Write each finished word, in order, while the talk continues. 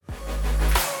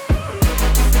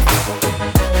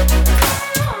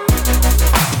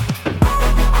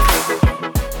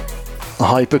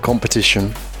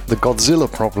Hypercompetition, the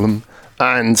Godzilla problem,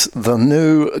 and the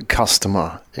new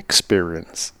customer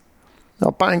experience.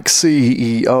 Now, bank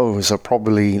CEOs are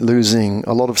probably losing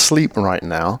a lot of sleep right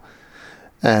now,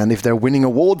 and if they're winning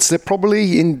awards, they're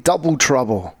probably in double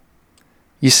trouble.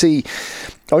 You see,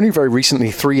 only very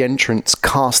recently, 3 entrants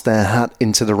cast their hat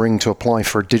into the ring to apply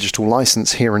for a digital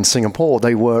license here in Singapore.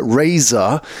 They were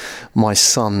Razer, my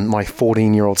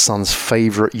 14-year-old son's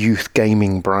favorite youth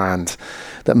gaming brand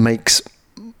that makes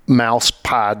mouse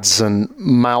pads and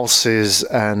mouses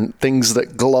and things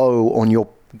that glow on your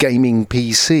gaming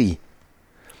PC.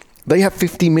 They have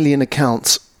 50 million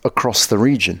accounts across the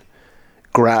region.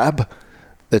 Grab,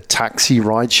 the taxi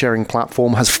ride-sharing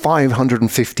platform, has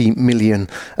 550 million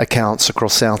accounts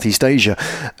across Southeast Asia.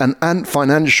 And Ant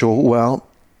Financial, well,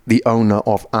 the owner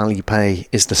of Alipay,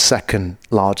 is the second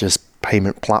largest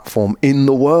payment platform in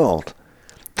the world.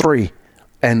 3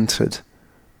 entered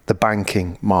the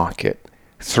banking market.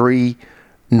 3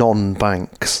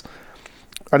 non-banks.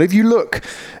 And if you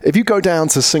go down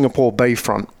to Singapore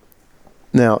Bayfront,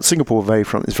 now, Singapore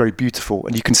Bayfront is very beautiful,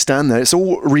 and you can stand there. It's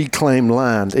all reclaimed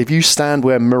land. If you stand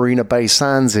where Marina Bay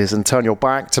Sands is and turn your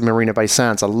back to Marina Bay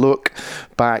Sands and look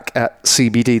back at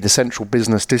CBD, the Central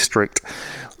Business District,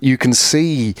 you can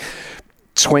see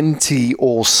 20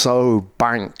 or so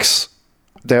banks.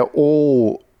 They're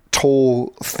all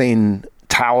tall, thin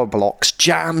tower blocks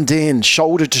jammed in,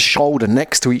 shoulder to shoulder,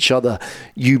 next to each other.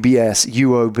 UBS,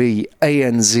 UOB,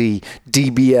 ANZ,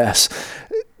 DBS.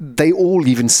 They all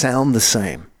even sound the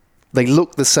same. They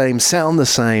look the same, sound the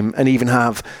same, and even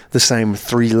have the same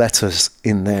 3 letters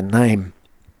in their name.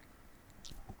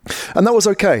 And that was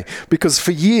okay, because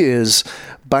for years,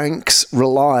 banks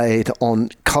relied on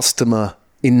customer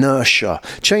inertia.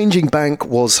 Changing bank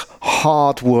was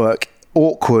hard work,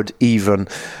 awkward even.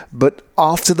 But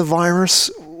after the virus,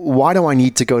 why do I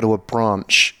need to go to a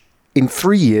branch? In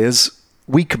 3 years,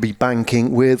 we could be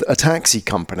banking with a taxi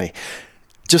company.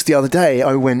 Just the other day,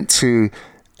 I went to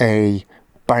a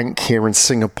bank here in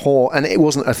Singapore, and it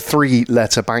wasn't a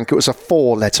 3-letter bank, it was a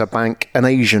 4-letter bank, an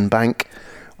Asian bank.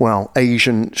 Well,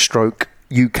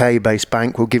 Asian/UK-based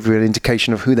bank will give you an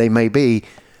indication of who they may be.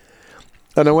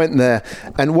 And I went there,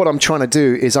 and what I'm trying to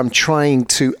do is I'm trying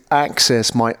to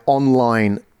access my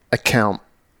online account.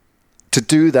 To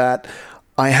do that,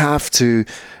 I have to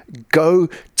go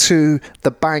to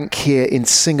the bank here in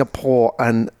Singapore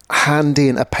and hand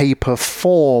in a paper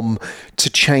form to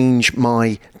change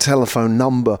my telephone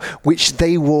number, which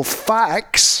they will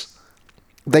fax.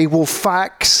 They will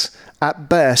fax at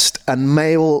best and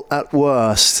mail at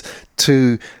worst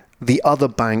to the other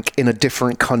bank in a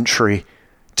different country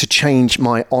to change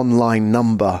my online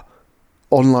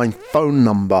phone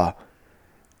number.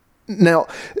 Now,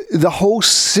 the whole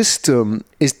system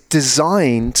is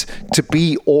designed to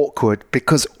be awkward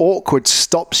because awkward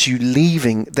stops you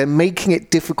leaving. They're making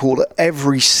it difficult at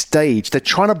every stage. They're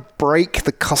trying to break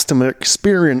the customer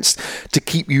experience to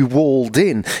keep you walled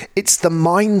in. It's the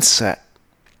mindset.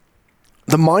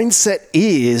 The mindset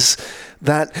is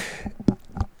that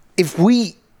if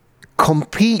we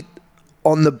compete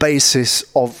on the basis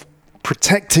of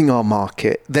protecting our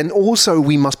market, then also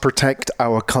we must protect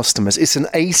our customers. It's an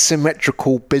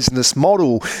asymmetrical business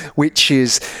model, which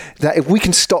is that if we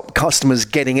can stop customers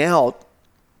getting out,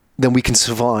 then we can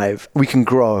survive, we can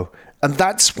grow. And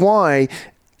that's why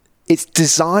it's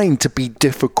designed to be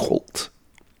difficult.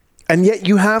 And yet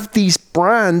you have these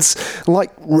brands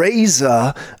like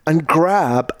Razer and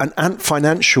Grab and Ant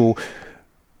Financial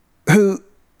who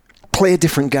play a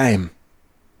different game.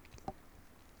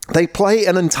 They play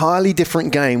an entirely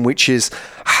different game, which is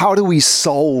how do we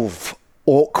solve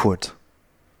awkward?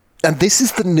 And this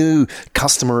is the new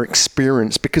customer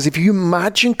experience, because if you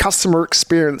imagine customer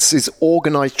experience is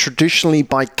organized traditionally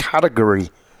by category,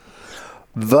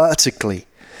 vertically,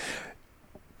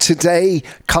 today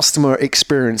customer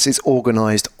experience is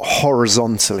organized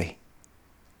horizontally.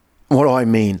 What do I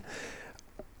mean?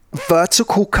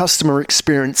 Vertical customer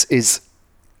experience is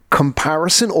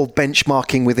comparison or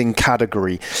benchmarking within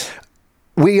category.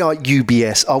 We are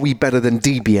UBS. Are we better than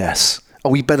DBS?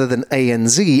 Are we better than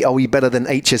ANZ? Are we better than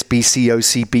HSBC,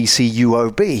 OCBC,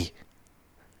 UOB?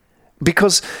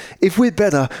 Because if we're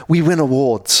better, we win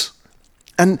awards.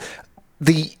 And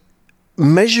the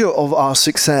measure of our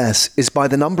success is by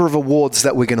the number of awards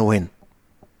that we're going to win.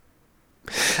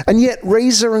 And yet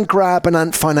Razer and Grab and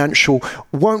Ant Financial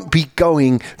won't be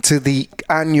going to the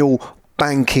annual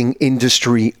banking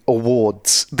industry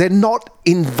awards. They're not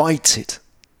invited.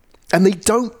 And they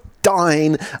don't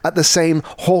dine at the same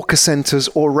hawker centres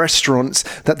or restaurants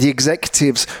that the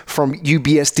executives from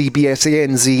UBS, DBS,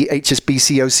 ANZ,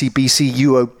 HSBC, OCBC,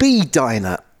 UOB dine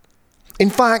at. In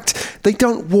fact, they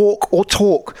don't walk or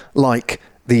talk like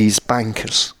these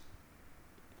bankers.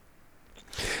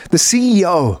 The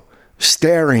CEO,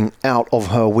 staring out of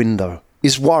her window,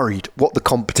 is worried what the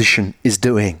competition is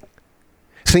doing,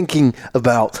 thinking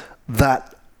about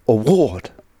that award.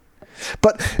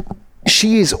 But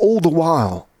she is all the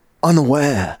while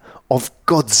unaware of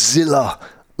Godzilla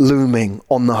looming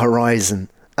on the horizon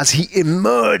as he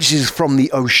emerges from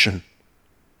the ocean.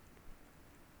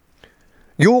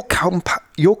 Your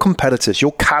competitors,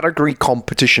 your category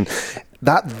competition,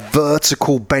 that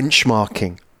vertical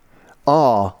benchmarking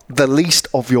are the least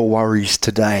of your worries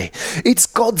today. It's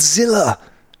Godzilla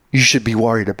you should be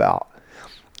worried about.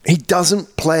 He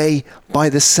doesn't play by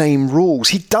the same rules.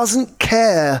 He doesn't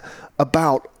care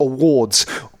about awards.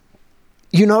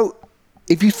 You know,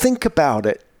 if you think about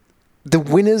it, the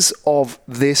winners of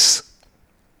this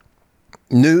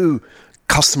new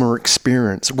customer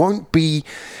experience won't be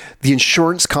the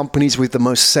insurance companies with the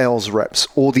most sales reps,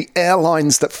 or the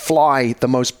airlines that fly the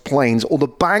most planes, or the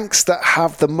banks that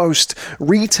have the most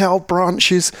retail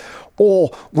branches,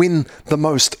 or win the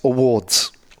most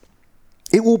awards.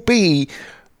 It will be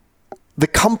the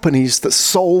companies that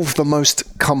solve the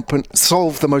most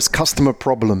customer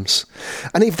problems.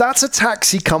 And if that's a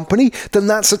taxi company, then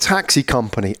that's a taxi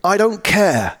company. I don't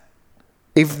care.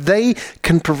 If they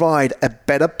can provide a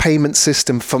better payment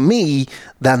system for me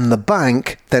than the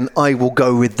bank, then I will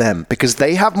go with them because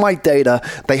they have my data,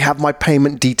 they have my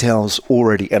payment details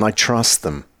already, and I trust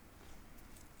them.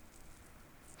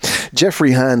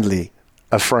 Jeffrey Handley,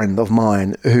 a friend of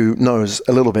mine who knows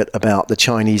a little bit about the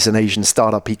Chinese and Asian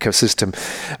startup ecosystem,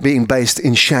 being based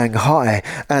in Shanghai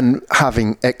and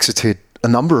having exited a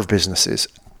number of businesses,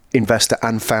 investor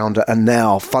and founder and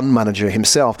now fund manager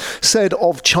himself, said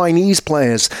of Chinese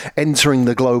players entering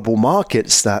the global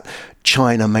markets that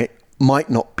China might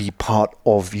not be part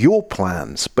of your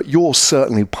plans, but you're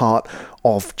certainly part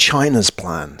of China's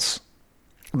plans.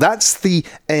 That's the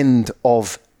end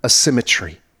of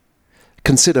asymmetry.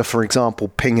 Consider, for example,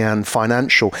 Ping An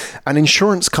Financial, an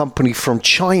insurance company from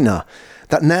China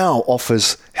that now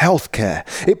offers healthcare.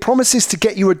 It promises to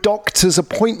get you a doctor's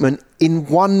appointment in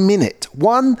 1 minute.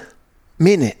 1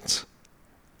 minute.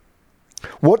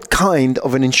 What kind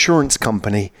of an insurance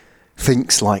company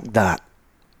thinks like that?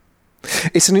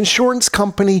 It's an insurance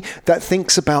company that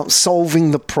thinks about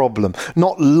solving the problem,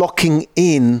 not locking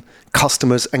in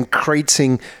customers and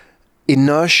creating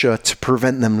inertia to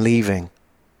prevent them leaving.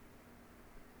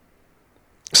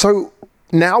 So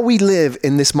now we live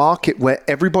in this market where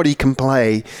everybody can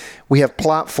play. We have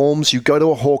platforms. You go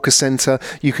to a hawker center,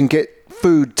 you can get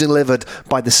food delivered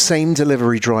by the same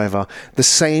delivery driver, the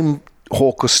same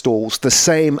hawker stalls, the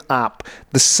same app,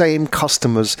 the same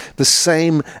customers, the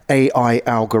same AI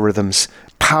algorithms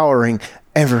powering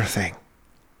everything.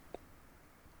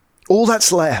 All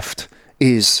that's left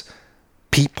is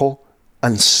people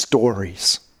and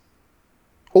stories.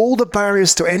 All the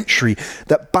barriers to entry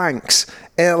that banks,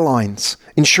 airlines,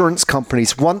 insurance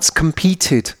companies once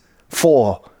competed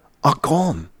for are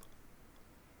gone.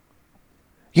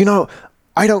 You know,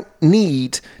 I don't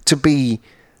need to be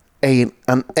an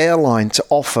airline to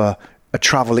offer a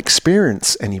travel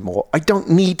experience anymore. I don't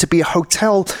need to be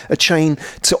a chain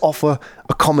to offer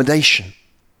accommodation.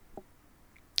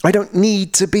 I don't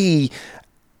need to be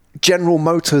General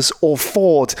Motors or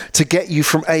Ford to get you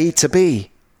from A to B.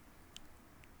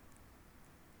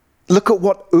 Look at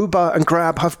what Uber and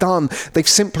Grab have done. They've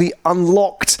simply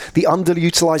unlocked the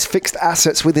underutilized fixed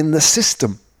assets within the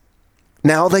system.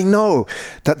 Now they know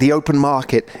that the open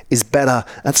market is better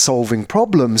at solving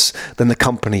problems than the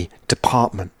company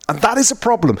department. And that is a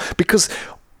problem because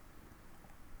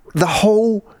the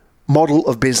whole model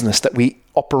of business that we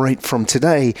operate from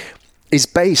today is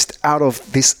based out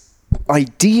of this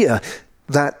idea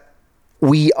that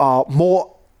we are more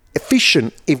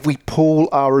efficient if we pool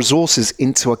our resources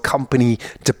into a company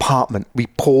department. We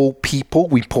pool people,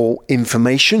 we pool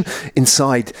information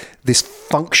inside this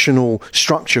functional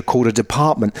structure called a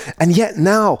department. And yet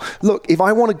now, look, if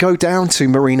I want to go down to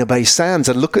Marina Bay Sands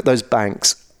and look at those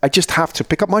banks, I just have to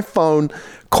pick up my phone,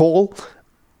 call,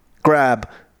 grab,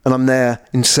 and I'm there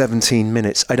in 17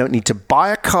 minutes. I don't need to buy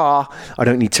a car. I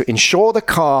don't need to insure the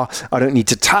car. I don't need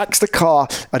to tax the car.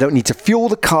 I don't need to fuel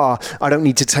the car. I don't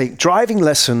need to take driving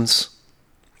lessons.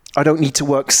 I don't need to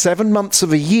work 7 months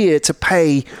of a year to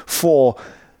pay for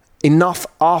enough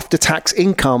after-tax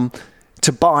income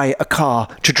to buy a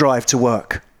car to drive to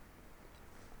work.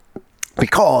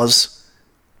 Because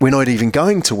we're not even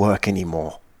going to work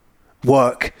anymore.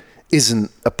 Work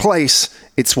isn't a place,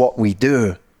 it's what we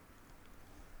do.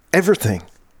 Everything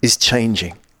is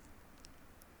changing.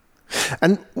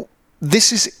 And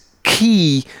this is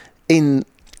key in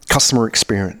customer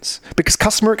experience, because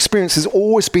customer experience is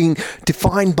always being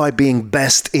defined by being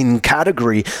best in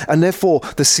category, and therefore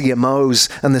the CMOs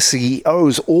and the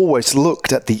CEOs always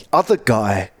looked at the other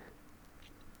guy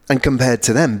and compared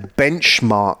to them,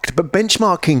 benchmarked. But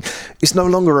benchmarking is no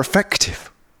longer effective.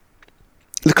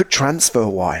 Look at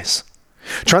TransferWise.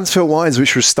 TransferWise,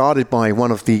 which was started by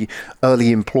one of the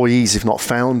early employees, if not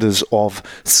founders, of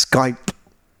Skype.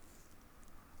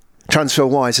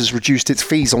 TransferWise has reduced its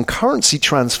fees on currency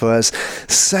transfers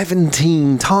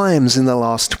 17 times in the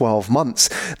last 12 months.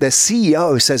 Their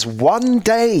CEO says one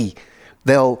day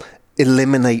they'll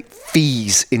eliminate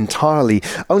fees entirely,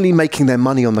 only making their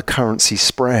money on the currency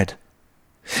spread.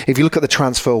 If you look at the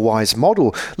TransferWise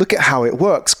model, look at how it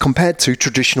works compared to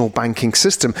traditional banking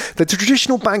system. The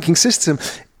traditional banking system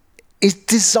is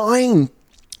designed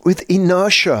with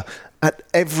inertia at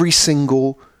every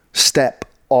single step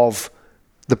of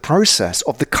the process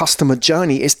of the customer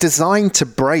journey. It's designed to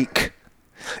break.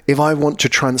 If I want to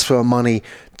transfer money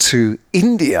to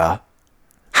India,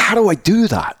 how do I do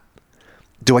that?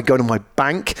 Do I go to my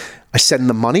bank? I send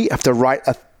the money. I have to write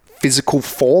a physical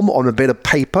form on a bit of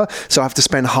paper. So I have to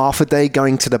spend half a day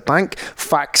going to the bank,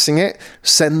 faxing it,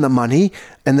 send the money,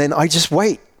 and then I just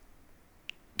wait.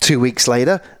 2 weeks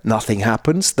later, nothing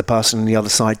happens. The person on the other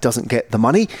side doesn't get the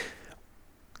money.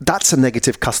 That's a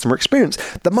negative customer experience.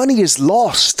 The money is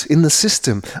lost in the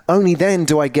system. Only then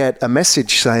do I get a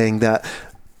message saying that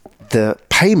the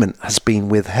payment has been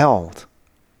withheld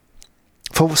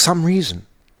for some reason.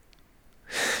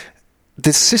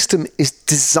 The system is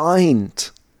designed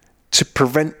to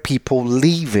prevent people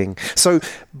leaving. So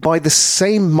by the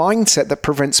same mindset that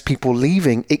prevents people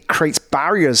leaving, it creates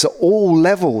barriers at all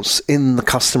levels in the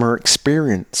customer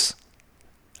experience.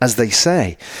 As they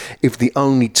say, if the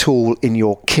only tool in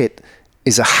your kit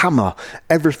is a hammer,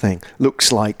 everything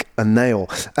looks like a nail.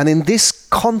 And in this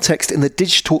context, in the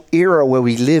digital era where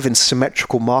we live in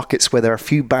symmetrical markets where there are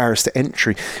few barriers to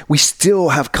entry, we still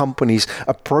have companies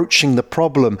approaching the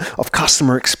problem of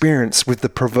customer experience with the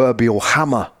proverbial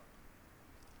hammer.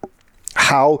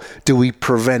 How do we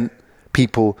prevent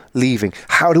people leaving?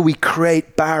 How do we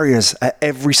create barriers at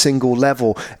every single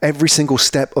level, every single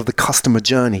step of the customer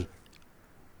journey?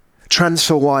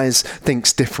 TransferWise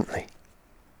thinks differently.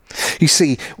 You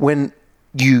see, when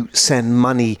you send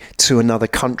money to another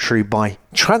country by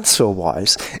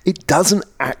TransferWise, it doesn't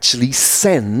actually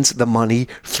send the money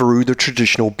through the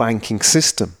traditional banking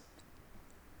system.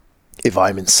 If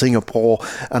I'm in Singapore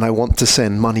and I want to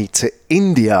send money to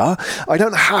India, I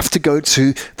don't have to go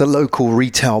to the local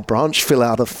retail branch, fill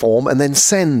out a form, and then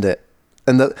send it.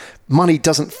 And the money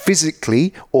doesn't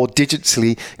physically or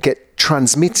digitally get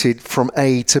transmitted from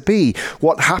A to B.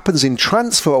 What happens in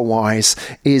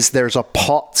TransferWise is there's a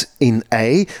pot in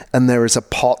A and there is a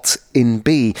pot in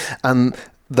B. And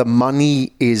the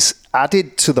money is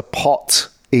added to the pot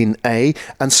in A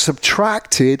and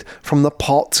subtracted from the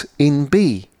pot in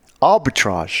B.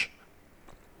 Arbitrage.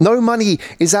 No money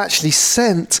is actually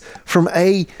sent from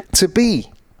A to B.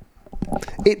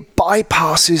 It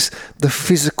bypasses the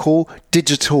physical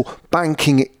digital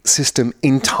banking system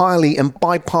entirely and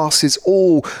bypasses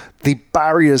all the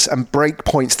barriers and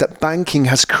breakpoints that banking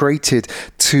has created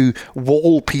to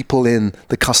wall people in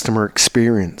the customer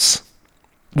experience.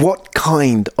 What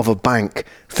kind of a bank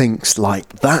thinks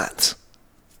like that?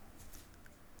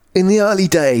 In the early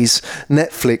days,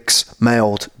 Netflix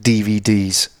mailed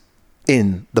DVDs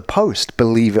in the post,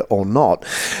 believe it or not.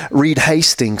 Reed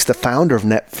Hastings, the founder of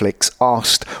Netflix,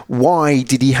 asked why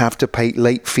did he have to pay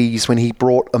late fees when he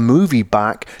brought a movie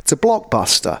back to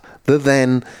Blockbuster, the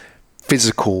then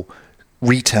physical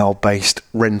retail-based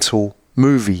rental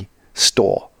movie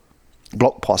store.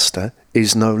 Blockbuster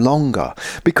is no longer,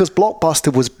 because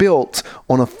Blockbuster was built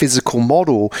on a physical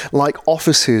model like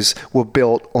offices were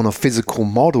built on a physical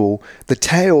model. The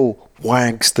tail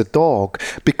wags the dog.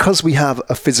 Because we have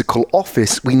a physical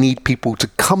office, we need people to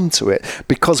come to it.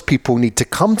 Because people need to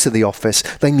come to the office,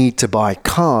 they need to buy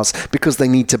cars. Because they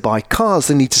need to buy cars,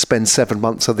 they need to spend 7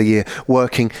 months of the year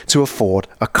working to afford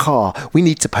a car. We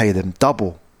need to pay them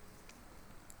double.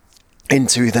 In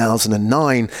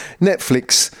 2009,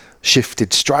 Netflix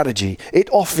shifted strategy. It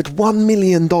offered $1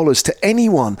 million to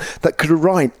anyone that could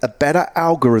write a better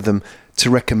algorithm to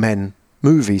recommend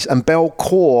movies. And Bell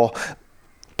Core,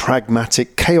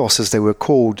 Pragmatic Chaos as they were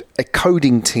called, a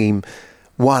coding team,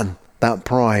 won that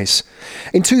prize.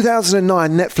 In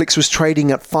 2009, Netflix was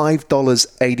trading at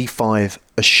 $5.85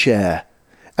 a share.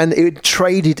 And it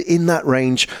traded in that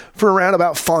range for around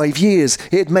about 5 years.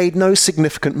 It made no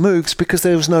significant moves because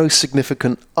there was no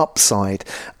significant upside.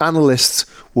 Analysts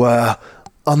were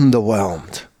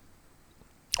underwhelmed.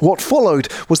 What followed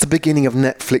was the beginning of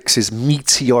Netflix's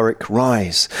meteoric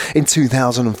rise. In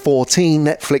 2014,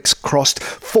 Netflix crossed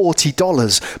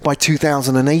 $40. By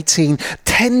 2018,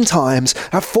 10 times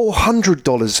at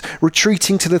 $400,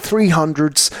 retreating to the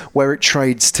 300s where it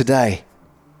trades today.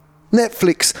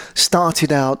 Netflix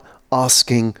started out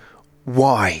asking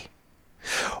why.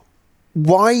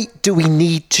 Why do we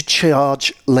need to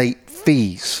charge late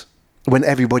fees when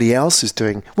everybody else is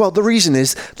doing? Well, the reason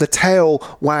is the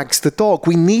tail wags the dog.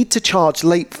 We need to charge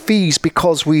late fees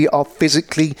because we are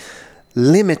physically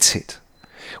limited.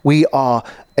 We are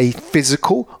a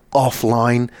physical,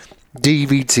 offline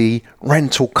DVD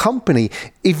rental company.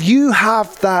 If you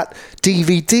have that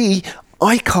DVD,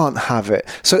 I can't have it.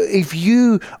 So if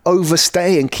you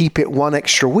overstay and keep it one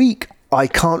extra week, I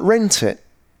can't rent it.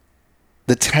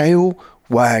 The tail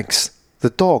wags the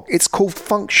dog. It's called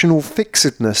functional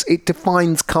fixedness. It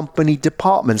defines company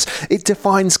departments. It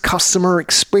defines customer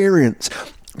experience.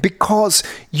 Because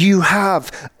you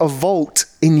have a vault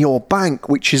in your bank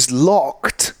which is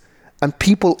locked and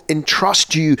people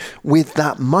entrust you with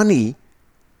that money,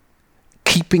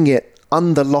 keeping it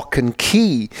under lock and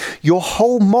key, your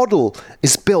whole model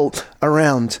is built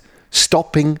around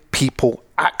stopping people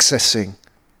accessing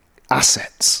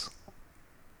assets.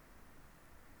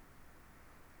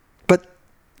 But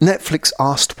Netflix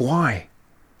asked why.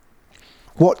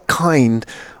 What kind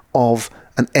of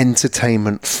an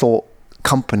entertainment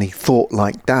company thought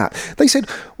like that? They said,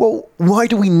 well, why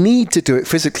do we need to do it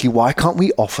physically? Why can't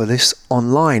we offer this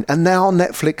online? And now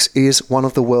Netflix is one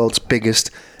of the world's biggest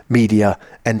media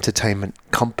entertainment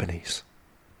companies.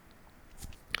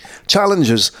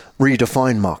 Challengers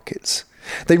redefine markets.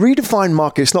 They redefine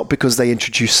markets not because they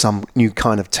introduce some new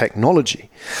kind of technology,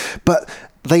 but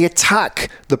they attack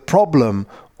the problem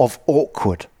of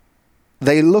awkward.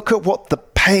 They look at what the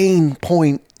pain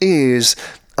point is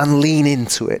and lean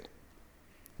into it.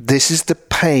 This is the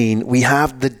pain. We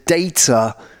have the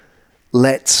data.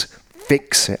 Let's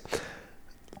fix it.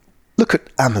 Look at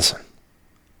Amazon,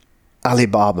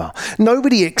 Alibaba.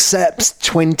 Nobody accepts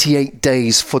 28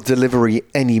 days for delivery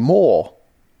anymore.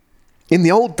 In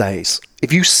the old days,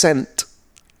 if you sent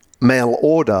mail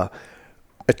order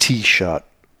a t-shirt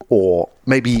or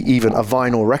maybe even a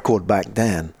vinyl record back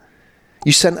then,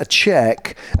 you sent a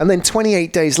check and then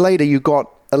 28 days later you got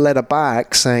a letter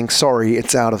back saying, sorry,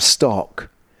 it's out of stock.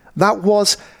 That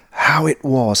was how it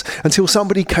was until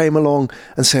somebody came along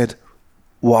and said,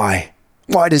 why?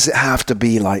 Why does it have to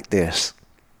be like this?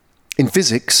 In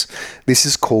physics, this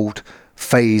is called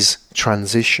phase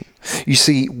transition. You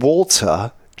see,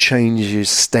 water changes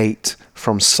state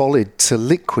from solid to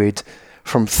liquid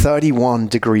from 31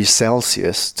 degrees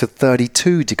Celsius to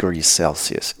 32 degrees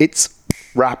Celsius. It's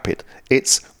rapid.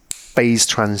 It's phase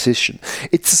transition.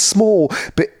 It's a small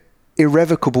but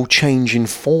irrevocable change in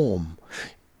form.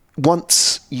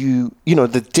 Once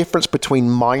the difference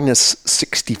between minus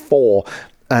 64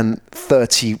 and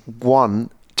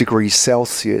 31 degrees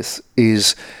Celsius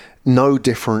is no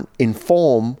different in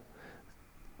form,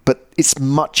 but it's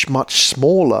much, much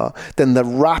smaller than the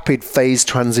rapid phase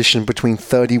transition between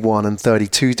 31 and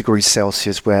 32 degrees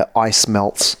Celsius where ice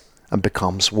melts and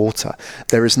becomes water.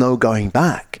 There is no going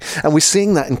back. And we're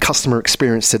seeing that in customer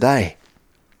experience today.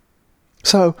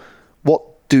 So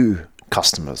what do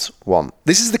customers want?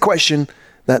 This is the question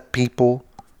that people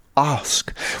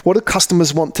ask. What do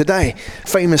customers want today?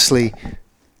 Famously,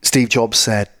 Steve Jobs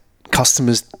said,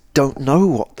 customers don't know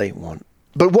what they want.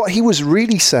 But what he was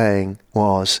really saying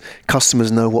was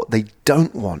customers know what they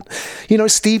don't want.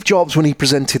 Steve Jobs, when he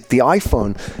presented the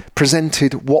iPhone,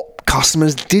 presented what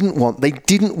customers didn't want. They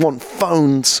didn't want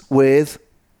phones with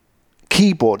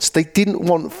keyboards. They didn't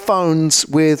want phones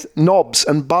with knobs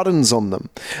and buttons on them.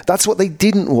 That's what they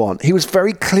didn't want. He was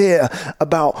very clear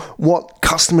about what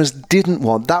customers didn't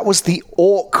want. That was the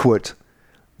awkward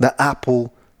that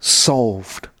Apple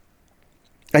solved.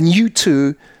 And you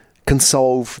too can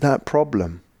solve that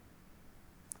problem.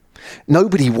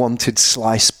 Nobody wanted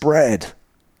sliced bread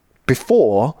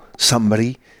before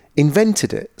somebody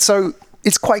invented it. So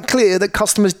it's quite clear that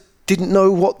customers didn't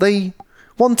know what they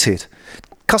wanted.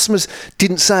 Customers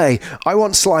didn't say, I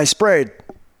want sliced bread.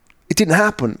 It didn't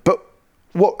happen. But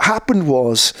what happened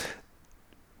was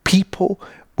people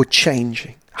were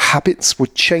changing. Habits were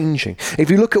changing. If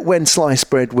you look at when sliced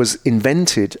bread was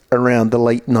invented around the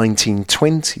late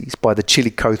 1920s by the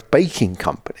Chillicothe Baking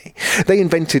Company, they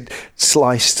invented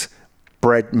sliced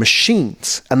bread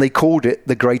machines and they called it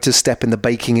the greatest step in the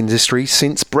baking industry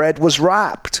since bread was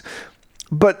wrapped.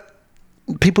 But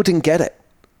people didn't get it.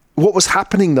 What was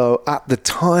happening though at the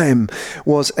time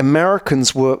was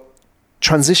Americans were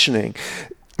transitioning.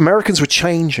 Americans were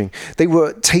changing. They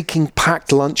were taking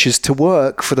packed lunches to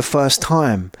work for the first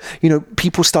time.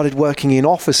 People started working in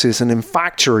offices and in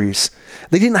factories.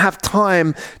 They didn't have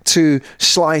time to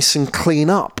slice and clean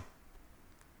up.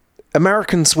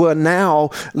 Americans were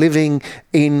now living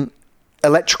in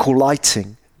electrical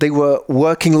lighting. They were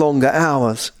working longer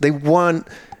hours. They weren't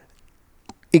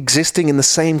existing in the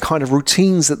same kind of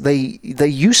routines that they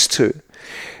used to.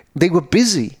 They were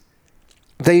busy.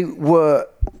 They were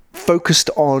focused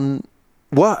on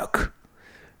work.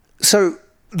 So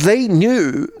they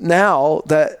knew now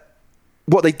that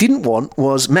what they didn't want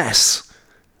was mess.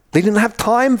 They didn't have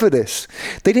time for this.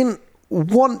 They didn't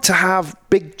want to have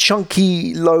big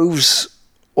chunky loaves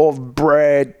of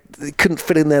bread. They couldn't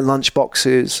fit in their lunch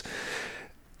boxes.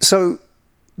 So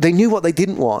they knew what they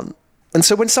didn't want. And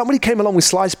so when somebody came along with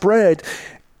sliced bread,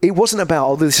 it wasn't about,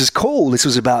 oh, this is cool. This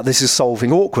was about, this is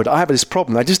solving awkward. I have this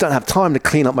problem. I just don't have time to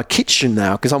clean up my kitchen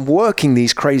now because I'm working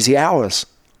these crazy hours.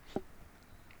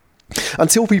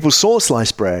 Until people saw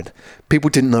sliced bread, people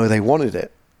didn't know they wanted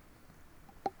it.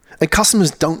 And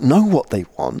customers don't know what they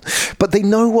want, but they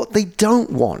know what they don't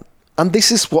want. And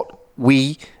this is what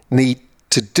we need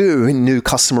to do in new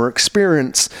customer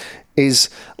experience, is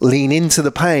lean into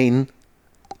the pain.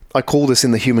 I call this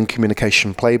in the human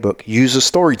communication playbook, user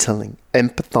storytelling,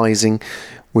 empathizing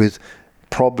with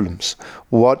problems.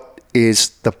 What is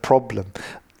the problem?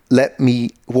 Let me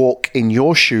walk in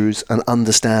your shoes and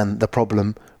understand the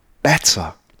problem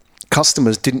better.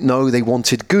 Customers didn't know they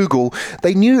wanted Google.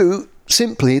 They knew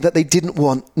simply that they didn't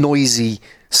want noisy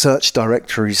search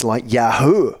directories like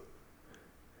Yahoo.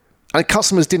 And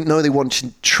customers didn't know they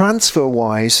wanted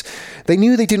TransferWise. They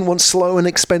knew they didn't want slow and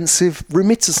expensive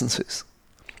remittances.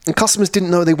 And customers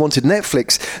didn't know they wanted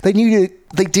Netflix. They knew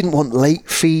they didn't want late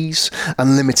fees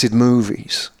and limited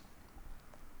movies.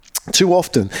 Too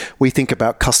often, we think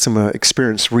about customer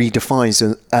experience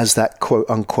redefined as that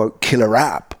quote-unquote killer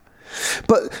app.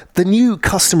 But the new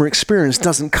customer experience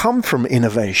doesn't come from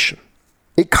innovation.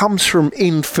 It comes from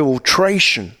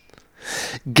infiltration.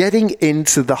 Getting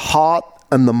into the heart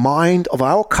and the mind of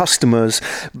our customers,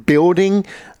 building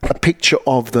a picture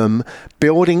of them,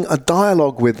 building a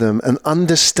dialogue with them, and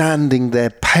understanding their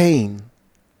pain.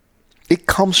 It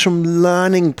comes from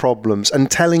learning problems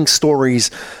and telling stories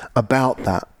about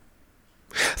that.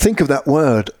 Think of that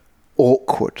word,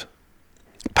 awkward.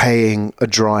 Paying a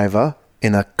driver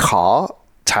in a car,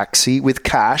 taxi with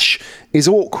cash is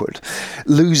awkward.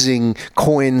 Losing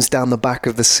coins down the back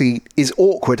of the seat is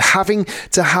awkward. Having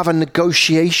to have a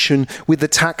negotiation with the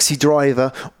taxi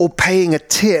driver or paying a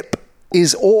tip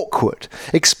is awkward.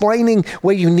 Explaining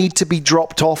where you need to be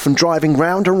dropped off and driving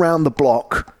round and round the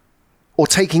block, or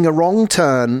taking a wrong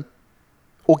turn,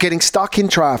 or getting stuck in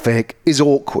traffic is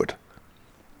awkward.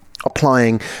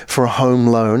 Applying for a home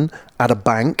loan at a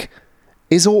bank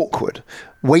is awkward.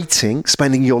 Waiting,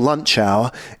 spending your lunch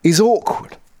hour is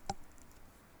awkward.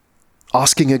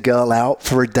 Asking a girl out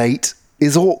for a date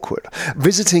is awkward.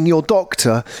 Visiting your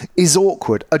doctor is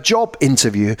awkward. A job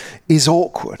interview is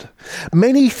awkward.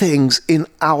 Many things in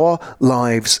our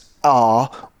lives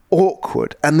are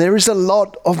awkward, and there is a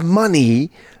lot of money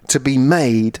to be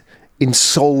made in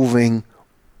solving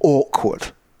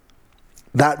awkward.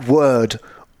 That word,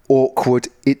 awkward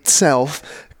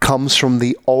itself, comes from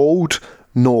the Old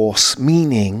Norse,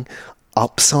 meaning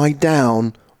upside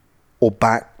down or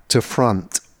back to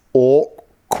front.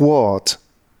 Awkward,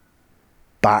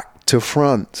 back to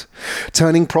front.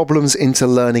 Turning problems into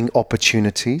learning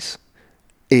opportunities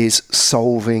is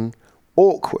solving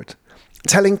awkward.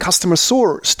 Telling customer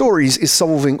stories is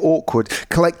solving awkward.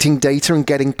 Collecting data and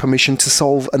getting permission to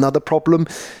solve another problem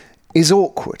is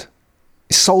awkward.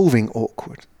 Solving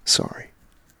awkward, sorry.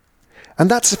 And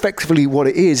that's effectively what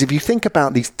it is. If you think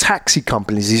about these taxi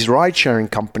companies, these ride-sharing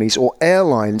companies, or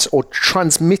airlines, or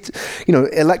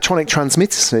electronic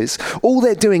transmitters, all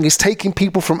they're doing is taking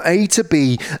people from A to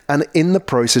B and in the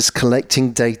process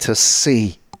collecting data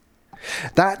C.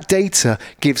 That data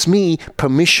gives me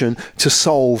permission to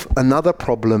solve another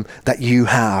problem that you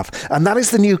have. And that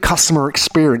is the new customer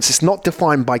experience. It's not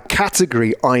defined by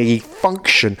category, i.e.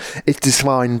 function. It's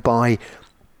defined by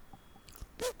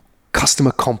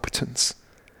customer competence.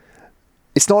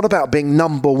 It's not about being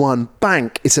number one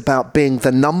bank. It's about being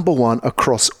the number one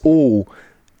across all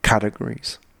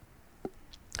categories.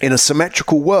 In a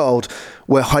symmetrical world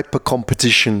where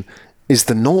hypercompetition is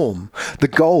the norm, the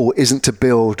goal isn't to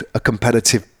build a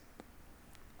competitive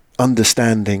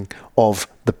understanding of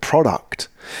the product.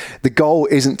 The goal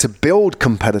isn't to build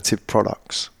competitive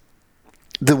products.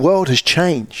 The world has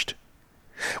changed.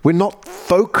 We're not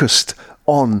focused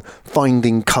on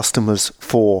finding customers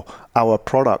for our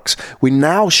products. We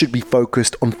now should be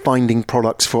focused on finding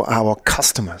products for our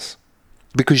customers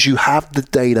because you have the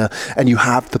data and you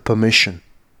have the permission.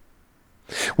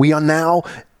 We are now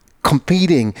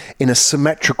competing in a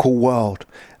symmetrical world.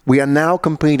 We are now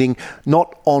competing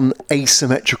not on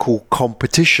asymmetrical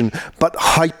competition, but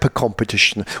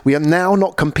hyper-competition. We are now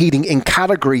not competing in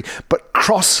category, but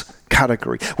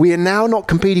cross-category. We are now not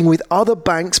competing with other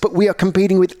banks, but we are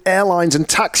competing with airlines and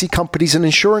taxi companies and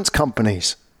insurance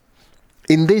companies.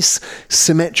 In this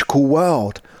symmetrical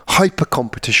world,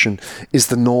 hyper-competition is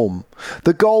the norm.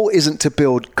 The goal isn't to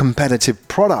build competitive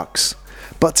products,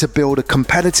 but to build a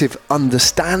competitive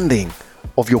understanding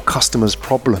of your customers'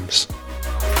 problems.